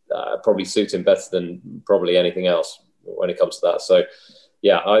greens probably suit him better than probably anything else when it comes to that. So,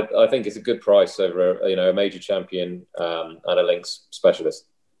 yeah, I think it's a good price over a major champion and a links specialist.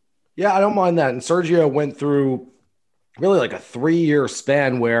 Yeah, I don't mind that. And Sergio went through really like a 3-year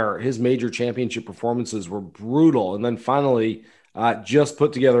span where his major championship performances were brutal, and then finally just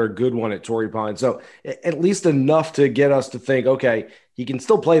put together a good one at Torrey Pines. So at least enough to get us to think, okay, he can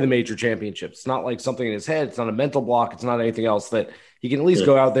still play the major championships. It's not like something in his head. It's not a mental block. It's not anything else, that he can at least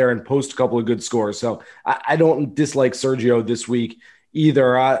go out there and post a couple of good scores. So I don't dislike Sergio this week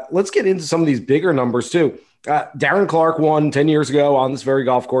either. Let's get into some of these bigger numbers too. Darren Clarke won 10 years ago on this very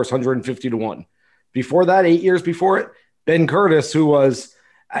golf course, 150 to 1. Before that, 8 years before it, Ben Curtis, who was,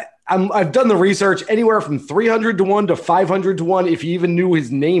 I've done the research, anywhere from 300 to 1 to 500 to 1. If you even knew his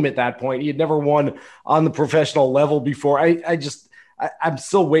name at that point, he had never won on the professional level before. I'm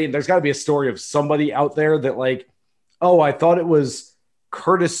still waiting. There's got to be a story of somebody out there that like, oh, I thought it was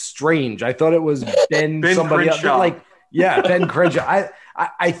Curtis Strange. I thought it was Ben somebody else. Like, yeah, Ben Crenshaw.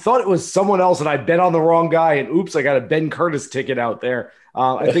 I thought it was someone else, and I bet on the wrong guy. And oops, I got a Ben Curtis ticket out there.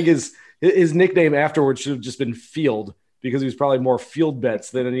 I think his nickname afterwards should have just been Field, because he was probably more field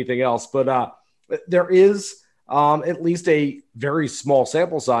bets than anything else. But there is at least a very small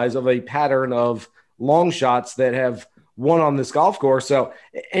sample size of a pattern of long shots that have won on this golf course. So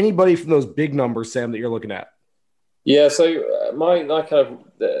anybody from those big numbers, Sam, that you're looking at? Yeah, so my kind of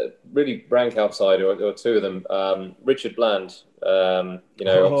really rank outside, or 2 of them. Richard Bland,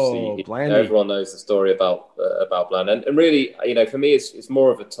 obviously everyone knows the story about Bland, and really, for me, it's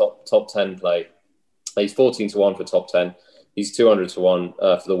more of a top 10 play. He's 14 to 1 for top 10. He's 200 to 1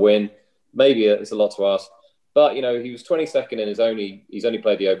 for the win. Maybe it's a lot to ask. But, you know, he was 22nd and he's only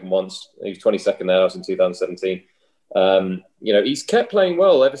played the Open once. He was 22nd there. That was in 2017. You know, he's kept playing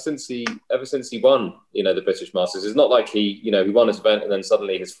well ever since he won, you know, the British Masters. It's not like he won his event and then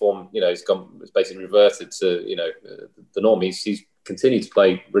suddenly his form, you know, it's basically reverted to, you know, the norm. He's continued to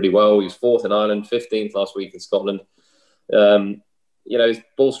play really well. He was 4th in Ireland, 15th last week in Scotland. You know, his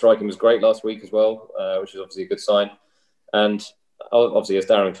ball striking was great last week as well, which is obviously a good sign. And obviously, as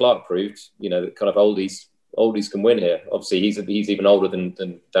Darren Clarke proved, you know, that kind of oldies can win here. Obviously, he's even older than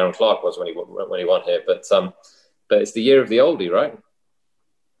Darren Clarke was when he won here. But it's the year of the oldie, right?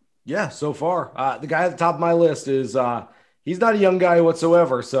 Yeah, so far. The guy at the top of my list is he's not a young guy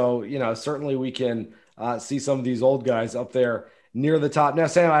whatsoever. So, you know, certainly we can see some of these old guys up there near the top. Now,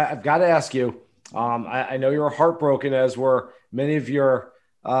 Sam, I've got to ask you, I know you're heartbroken, as were many of your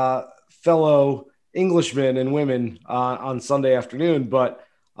fellow Englishmen and women on Sunday afternoon, but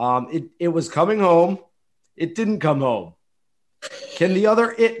it was coming home. It didn't come home. Can the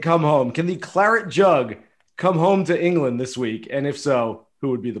other it come home? Can the claret jug come home to England this week? And if so, who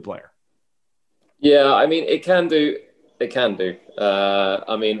would be the player? Yeah, I mean, it can do.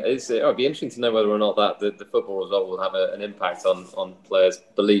 I mean, it'll be interesting to know whether or not that the football result will have an impact on players'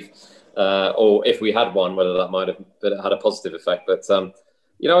 belief, or if we had one, whether that might have had a positive effect. But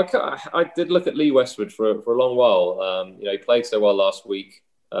you know, I did look at Lee Westwood for a long while. You know, he played so well last week.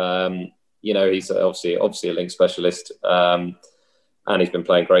 You know, he's obviously a link specialist, and he's been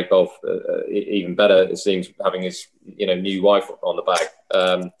playing great golf. Even better, it seems, having his new wife on the back.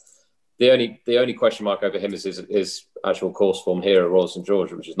 The only question mark over him is his actual course form here at Royal St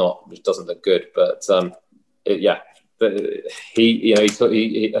George, which doesn't look good. But he I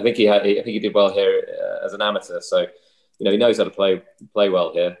think he did well here as an amateur. So, you know, he knows how to play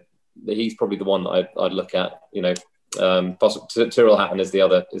well here. He's probably the one that I'd look at. You know, Tyrrell Hatton is the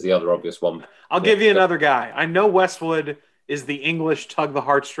other obvious one. I'll give you another guy. I know Westwood is the English tug the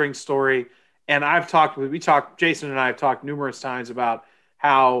heartstrings story, and Jason and I have talked numerous times about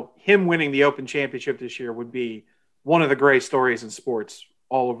how him winning the Open Championship this year would be one of the great stories in sports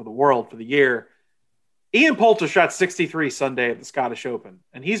all over the world for the year. Ian Poulter shot 63 Sunday at the Scottish Open,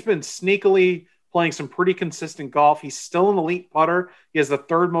 and he's been sneakily playing some pretty consistent golf. He's still an elite putter. He has the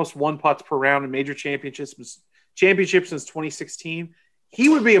third most one putts per round in major championships since 2016. He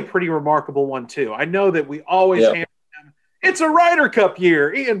would be a pretty remarkable one too. I know that we always hammer him. It's a Ryder Cup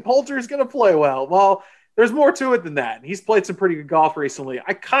year. Ian Poulter is going to play well. Well, there's more to it than that. He's played some pretty good golf recently.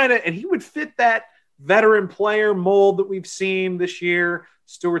 And he would fit that veteran player mold that we've seen this year.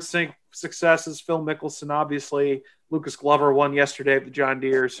 Stewart Cink successes, Phil Mickelson, obviously. Lucas Glover won yesterday at the John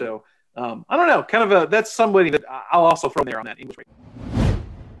Deere. So I don't know, that's somebody that I'll also throw there on that English rate.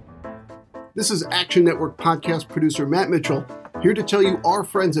 This is Action Network podcast producer Matt Mitchell, here to tell you our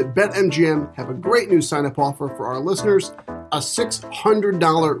friends at BetMGM have a great new sign-up offer for our listeners, a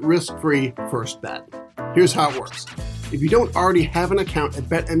 $600 risk-free first bet. Here's how it works. If you don't already have an account at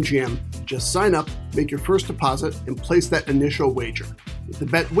BetMGM, just sign up, make your first deposit, and place that initial wager. If the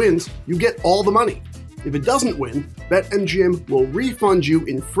bet wins, you get all the money. If it doesn't win, BetMGM will refund you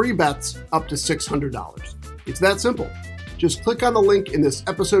in free bets up to $600. It's that simple. Just click on the link in this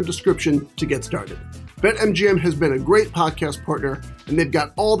episode description to get started. BetMGM has been a great podcast partner, and they've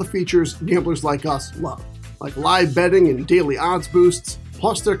got all the features gamblers like us love, like live betting and daily odds boosts.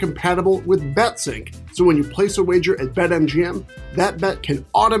 Plus, they're compatible with BetSync, so when you place a wager at BetMGM, that bet can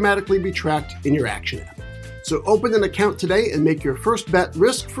automatically be tracked in your Action app. So open an account today and make your first bet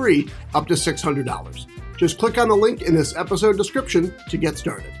risk-free up to $600. Just click on the link in this episode description to get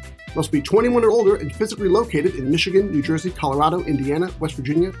started. Must be 21 or older and physically located in Michigan, New Jersey, Colorado, Indiana, West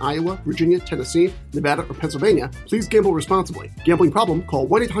Virginia, Iowa, Virginia, Tennessee, Nevada, or Pennsylvania. Please gamble responsibly. Gambling problem? Call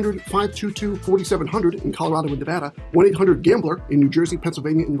 1-800-522-4700 in Colorado and Nevada, 1-800-GAMBLER in New Jersey,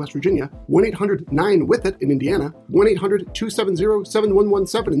 Pennsylvania, and West Virginia, 1-800-9-WITH-IT in Indiana,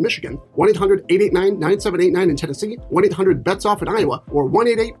 1-800-270-7117 in Michigan, 1-800-889-9789 in Tennessee, 1-800-BETS-OFF in Iowa, or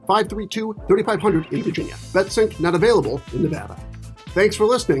 1-888-532-3500 in Virginia. BetSync not available in Nevada. Thanks for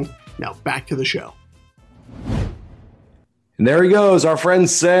listening. Now back to the show. And there he goes, our friend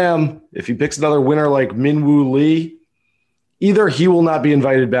Sam. If he picks another winner like Minwoo Lee, either he will not be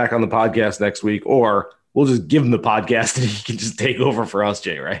invited back on the podcast next week, or we'll just give him the podcast and he can just take over for us,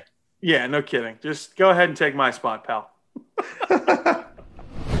 Jay, right? Yeah, no kidding. Just go ahead and take my spot, pal.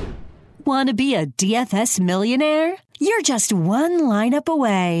 Want to be a DFS millionaire? You're just one lineup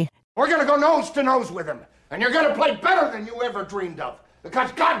away. We're going to go nose to nose with him, and you're going to play better than you ever dreamed of.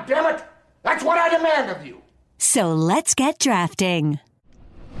 Because, God damn it, that's what I demand of you. So let's get drafting.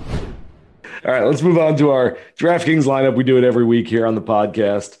 All right, let's move on to our DraftKings lineup. We do it every week here on the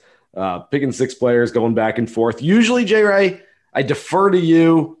podcast. picking 6 players, going back and forth. Usually, J. Ray, I defer to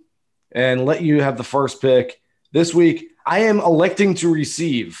you and let you have the first pick. This week, I am electing to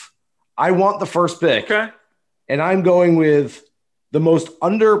receive. I want the first pick. Okay. And I'm going with the most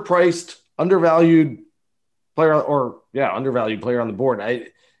underpriced, undervalued player on the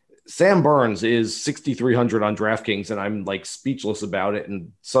board. Sam Burns is 6,300 on DraftKings, and I'm like speechless about it.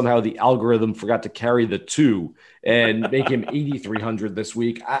 And somehow the algorithm forgot to carry the 2 and make him 8,300 this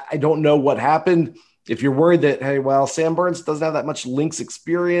week. I don't know what happened. If you're worried that, hey, well, Sam Burns doesn't have that much links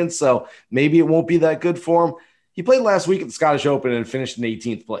experience, so maybe it won't be that good for him. He played last week at the Scottish Open and finished in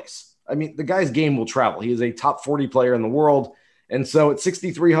 18th place. I mean, the guy's game will travel. He is a top 40 player in the world. And so at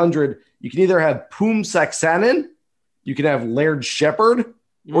 6,300, you can either have Poom Saxanen, you can have Laird Shepherd,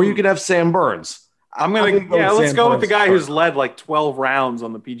 or you can have Sam Burns. Let's go with the guy who's led like 12 rounds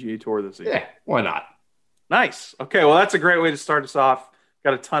on the PGA Tour this season. Yeah, why not? Nice. Okay, well, that's a great way to start us off.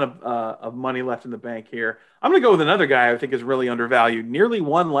 Got a ton of money left in the bank here. I'm going to go with another guy I think is really undervalued. Nearly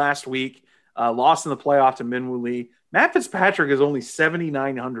won last week, lost in the playoff to Minwoo Lee. Matt Fitzpatrick is only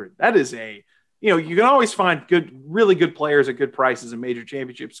 7,900. That is you can always find really good players at good prices in major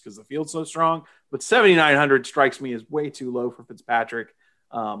championships because the field's so strong. But 7,900 strikes me as way too low for Fitzpatrick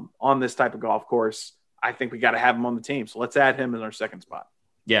on this type of golf course. I think we got to have him on the team. So let's add him in our second spot.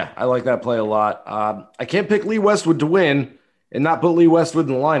 Yeah, I like that play a lot. I can't pick Lee Westwood to win and not put Lee Westwood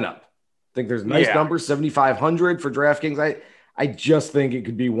in the lineup. I think there's nice numbers, 7,500 for DraftKings. I just think it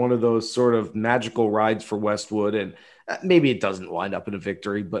could be one of those sort of magical rides for Westwood, and maybe it doesn't wind up in a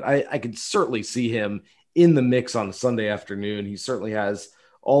victory, but I could certainly see him in the mix on a Sunday afternoon. He certainly has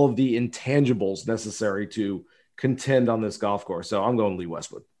all of the intangibles necessary to contend on this golf course. So I'm going Lee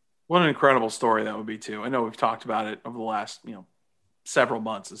Westwood. What an incredible story that would be too. I know we've talked about it over the last, several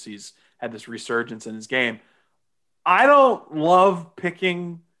months as he's had this resurgence in his game. I don't love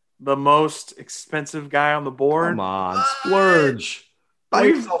picking the most expensive guy on the board. Come on, splurge. Buy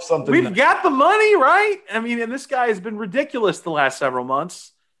yourself something. We've got the money, right? I mean, and this guy has been ridiculous the last several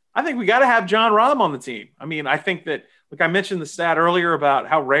months. I think we got to have Jon Rahm on the team. I mean, I think that, like I mentioned the stat earlier about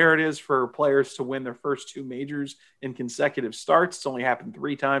how rare it is for players to win their first 2 majors in consecutive starts. It's only happened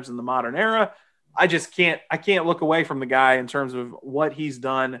 3 times in the modern era. I can't look away from the guy in terms of what he's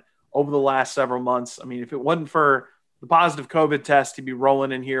done over the last several months. I mean, if it wasn't for the positive COVID test, he'd be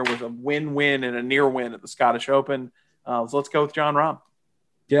rolling in here with a win-win and a near win at the Scottish Open. So let's go with Jon Rahm.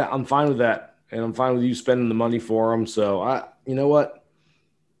 Yeah, I'm fine with that. And I'm fine with you spending the money for him. So you know what?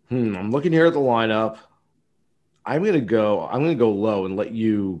 I'm looking here at the lineup. I'm gonna go low and let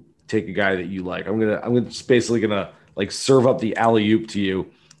you take a guy that you like. I'm just basically gonna like serve up the alley-oop to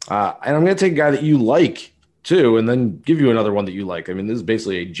you. And I'm gonna take a guy that you like too, and then give you another one that you like. I mean, this is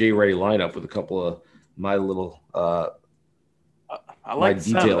basically a J. Ray lineup with a couple of my little my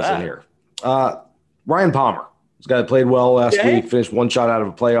details in here. Ryan Palmer. This guy played well last week, finished 1 shot out of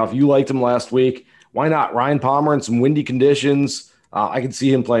a playoff. You liked him last week. Why not? Ryan Palmer in some windy conditions. I can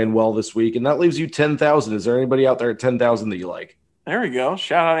see him playing well this week, and that leaves you 10,000. Is there anybody out there at 10,000 that you like? There we go.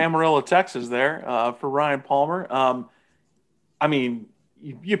 Shout out Amarillo, Texas there for Ryan Palmer. I mean,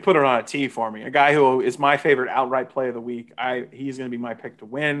 you put it on a tee for me. A guy who is my favorite outright play of the week. He's going to be my pick to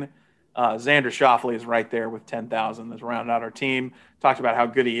win. Xander Schauffele is right there with 10,000. That's round out our team. Talked about how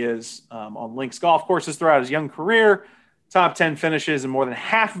good he is on links golf courses throughout his young career. Top 10 finishes and more than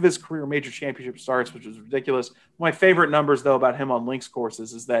half of his career major championship starts, which is ridiculous. My favorite numbers, though, about him on links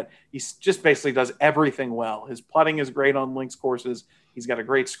courses is that he just basically does everything well. His putting is great on links courses. He's got a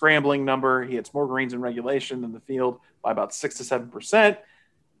great scrambling number. He hits more greens in regulation than the field by about 6 to 7%.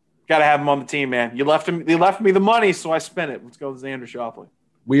 Got to have him on the team, man. You left me the money, so I spent it. Let's go with Xander Schauffele.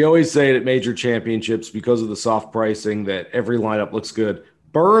 We always say it at major championships because of the soft pricing that every lineup looks good.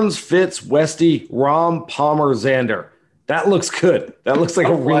 Burns, Fitz, Westy, Rahm, Palmer, Xander. That looks good. That looks like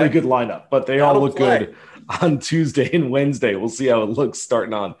a really good lineup, but they all look good on Tuesday and Wednesday. We'll see how it looks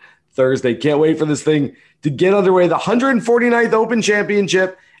starting on Thursday. Can't wait for this thing to get underway. The 149th Open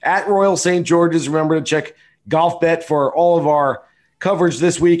Championship at Royal St. George's. Remember to check Golf Bet for all of our coverage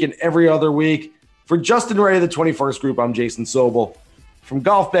this week and every other week. For Justin Ray, the 21st Group, I'm Jason Sobel. From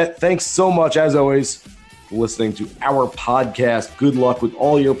Golf Bet, thanks so much, as always, for listening to our podcast. Good luck with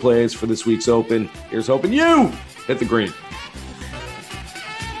all your plays for this week's Open. Here's hoping you hit the green.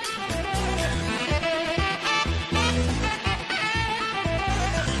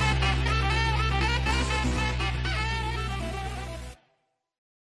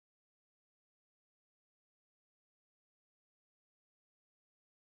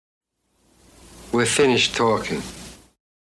 We're finished talking.